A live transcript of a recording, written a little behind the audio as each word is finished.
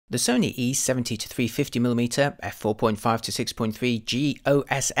The Sony E70-350mm f4.5 to 6.3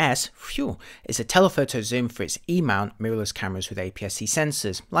 GOSS is a telephoto zoom for its E-mount mirrorless cameras with APS-C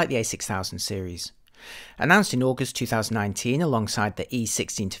sensors, like the A6000 series. Announced in August 2019 alongside the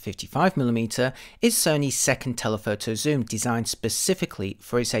E16-55mm is Sony's second telephoto zoom designed specifically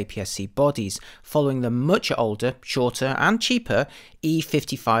for its APS-C bodies, following the much older, shorter and cheaper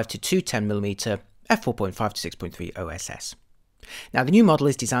E55-210mm f4.5 to 6.3 OSS. Now, the new model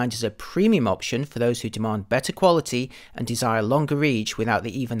is designed as a premium option for those who demand better quality and desire longer reach without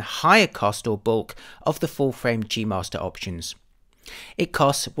the even higher cost or bulk of the full-frame G-Master options. It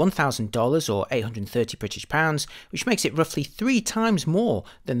costs $1,000 or 830 British pounds, which makes it roughly 3 times more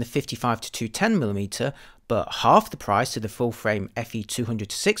than the 55 to 210mm, but half the price of the full-frame FE 200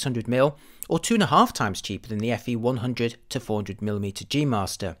 to 600mm, or 2.5 times cheaper than the FE 100 to 400mm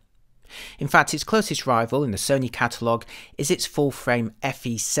G-Master. In fact, its closest rival in the Sony catalogue is its full-frame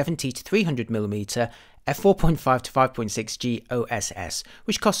FE 70 to 300mm f4.5 to 5.6 GOSS,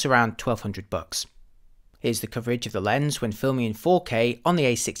 which costs around $1,200. Here's the coverage of the lens when filming in 4K on the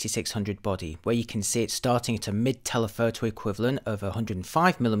A6600 body, where you can see it starting at a mid-telephoto equivalent of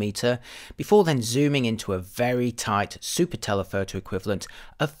 105mm, before then zooming into a very tight super telephoto equivalent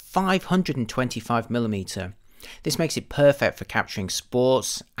of 525mm. This makes it perfect for capturing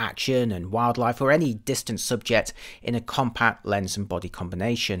sports, action and wildlife or any distant subject in a compact lens and body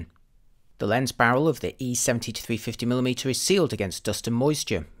combination. The lens barrel of the E70-350mm is sealed against dust and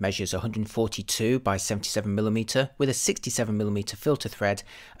moisture, measures 142 by 77mm with a 67mm filter thread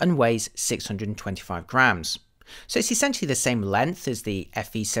and weighs 625 grams. So it's essentially the same length as the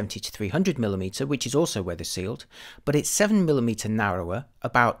FE 70-300mm, which is also weather sealed, but it's 7mm narrower,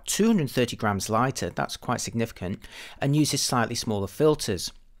 about 230 grams lighter, that's quite significant, and uses slightly smaller filters.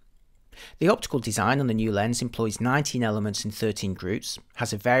 The optical design on the new lens employs 19 elements in 13 groups,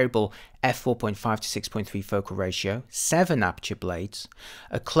 has a variable f4.5 to 6.3 focal ratio, 7 aperture blades,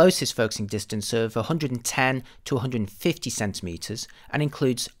 a closest focusing distance of 110 to 150 centimeters, and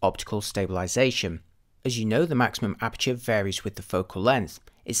includes optical stabilization. As you know, the maximum aperture varies with the focal length.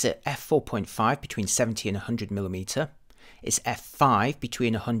 It's at f4.5 between 70 and 100mm, it's f5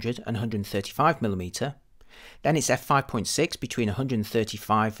 between 100 and 135mm, then it's f5.6 between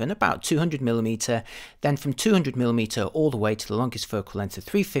 135 and about 200mm, then from 200mm all the way to the longest focal length of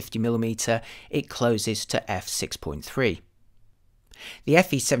 350mm, it closes to f6.3. The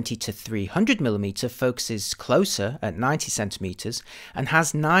FE 70 to 300mm focuses closer at 90cm and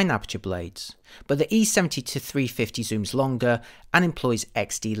has 9 aperture blades, but the E70 to 350 zooms longer and employs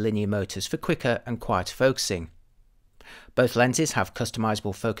XD linear motors for quicker and quieter focusing. Both lenses have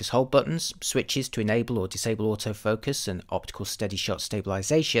customizable focus hold buttons, switches to enable or disable autofocus and optical steady shot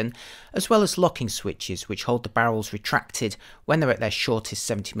stabilization, as well as locking switches which hold the barrels retracted when they're at their shortest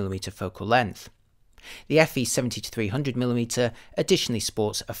 70mm focal length. The FE 70 to 300mm additionally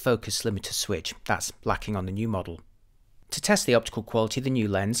sports a focus limiter switch, that's lacking on the new model. To test the optical quality of the new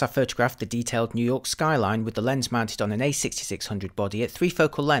lens, I photographed the detailed New York skyline with the lens mounted on an A6600 body at 3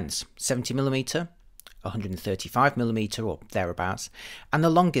 focal lengths, 70mm, 135mm or thereabouts, and the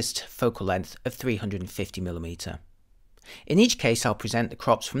longest focal length of 350mm. In each case, I'll present the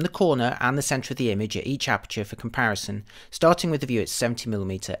crops from the corner and the centre of the image at each aperture for comparison, starting with the view at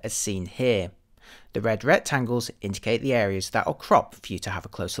 70mm as seen here. The red rectangles indicate the areas that are cropped for you to have a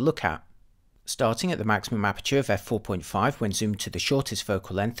closer look at. Starting at the maximum aperture of f4.5 when zoomed to the shortest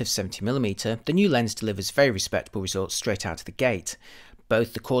focal length of 70mm, the new lens delivers very respectable results straight out of the gate.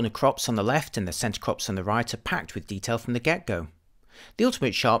 Both the corner crops on the left and the centre crops on the right are packed with detail from the get-go. The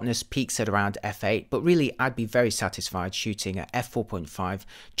ultimate sharpness peaks at around f8, but really I'd be very satisfied shooting at f4.5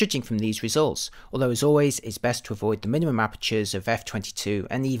 judging from these results, although as always it's best to avoid the minimum apertures of f22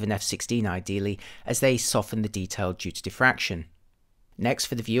 and even f16 ideally, as they soften the detail due to diffraction. Next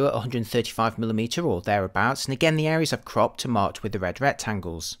for the view at 135mm or thereabouts, and again the areas I've cropped are marked with the red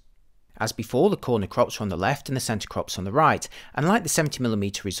rectangles. As before, the corner crops are on the left and the centre crops on the right, and like the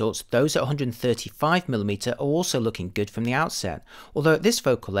 70mm results, those at 135mm are also looking good from the outset, although at this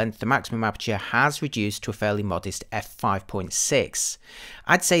focal length the maximum aperture has reduced to a fairly modest f5.6.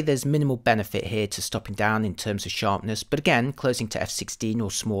 I'd say there's minimal benefit here to stopping down in terms of sharpness, but again, closing to f16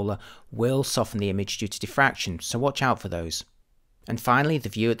 or smaller will soften the image due to diffraction, so watch out for those. And finally, the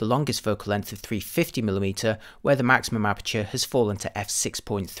view at the longest focal length of 350mm, where the maximum aperture has fallen to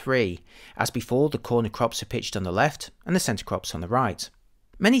f6.3. As before, the corner crops are pitched on the left and the centre crops on the right.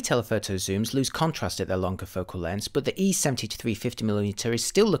 Many telephoto zooms lose contrast at their longer focal lengths, but the E70 to 350mm is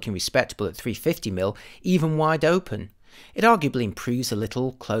still looking respectable at 350mm, even wide open. It arguably improves a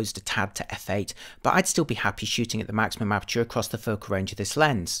little, closed a tad to f8, but I'd still be happy shooting at the maximum aperture across the focal range of this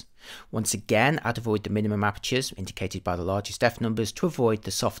lens. Once again, I'd avoid the minimum apertures, indicated by the largest f numbers, to avoid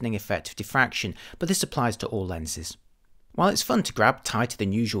the softening effect of diffraction, but this applies to all lenses. While it's fun to grab tighter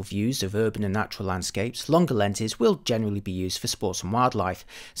than usual views of urban and natural landscapes, longer lenses will generally be used for sports and wildlife.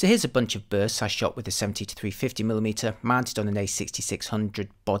 So here's a bunch of bursts I shot with a 70-350mm mounted on an A6600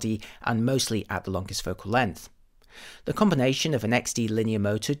 body and mostly at the longest focal length. The combination of an XD linear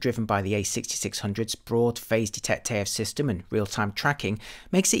motor driven by the A6600's broad phase detect AF system and real-time tracking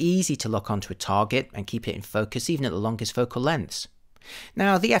makes it easy to lock onto a target and keep it in focus even at the longest focal lengths.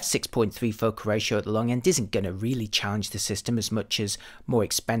 Now, the f6.3 focal ratio at the long end isn't going to really challenge the system as much as more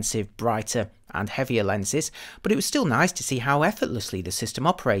expensive, brighter and heavier lenses, but it was still nice to see how effortlessly the system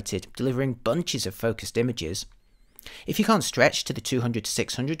operated, delivering bunches of focused images. If you can't stretch to the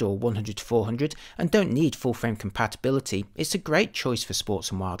 200-600 or 100-400 and don't need full frame compatibility, it's a great choice for sports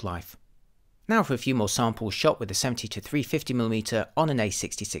and wildlife. Now for a few more samples shot with a 70-350mm on an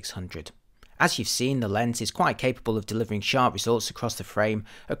A6600. As you've seen, the lens is quite capable of delivering sharp results across the frame,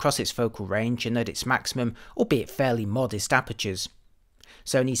 across its focal range and at its maximum, albeit fairly modest apertures.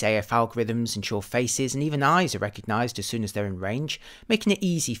 Sony's AF algorithms ensure faces and even eyes are recognised as soon as they're in range, making it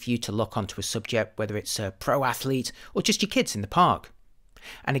easy for you to lock onto a subject whether it's a pro athlete or just your kids in the park.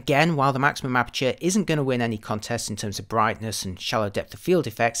 And again, while the maximum aperture isn't going to win any contests in terms of brightness and shallow depth of field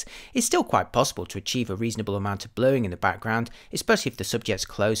effects, it's still quite possible to achieve a reasonable amount of blurring in the background, especially if the subject's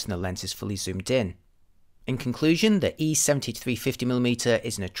close and the lens is fully zoomed in. In conclusion, the E70-350mm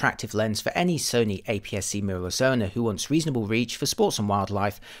is an attractive lens for any Sony APSC mirrorless owner who wants reasonable reach for sports and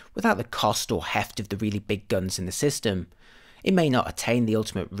wildlife without the cost or heft of the really big guns in the system. It may not attain the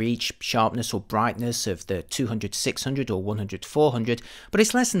ultimate reach, sharpness or brightness of the 200-600 or 100-400, but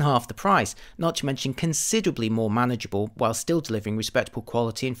it's less than half the price, not to mention considerably more manageable while still delivering respectable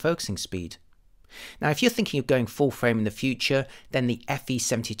quality and focusing speed. Now if you're thinking of going full frame in the future, then the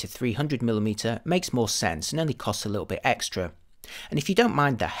FE70-300mm makes more sense and only costs a little bit extra. And if you don't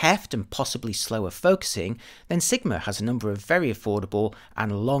mind the heft and possibly slower focusing, then Sigma has a number of very affordable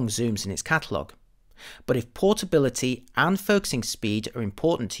and long zooms in its catalogue. But if portability and focusing speed are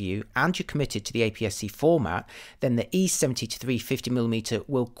important to you and you're committed to the APS-C format, then the E70-350mm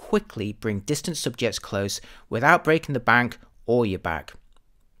will quickly bring distant subjects close without breaking the bank or your back.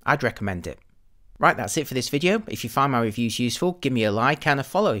 I'd recommend it. Right, that's it for this video. If you find my reviews useful, give me a like and a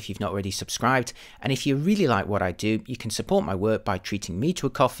follow if you've not already subscribed. And if you really like what I do, you can support my work by treating me to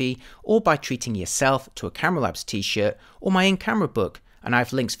a coffee or by treating yourself to a Camera Labs t-shirt or my in-camera book. And I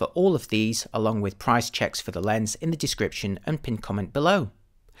have links for all of these, along with price checks for the lens in the description and pinned comment below.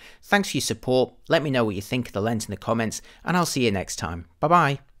 Thanks for your support, let me know what you think of the lens in the comments, and I'll see you next time. Bye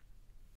bye.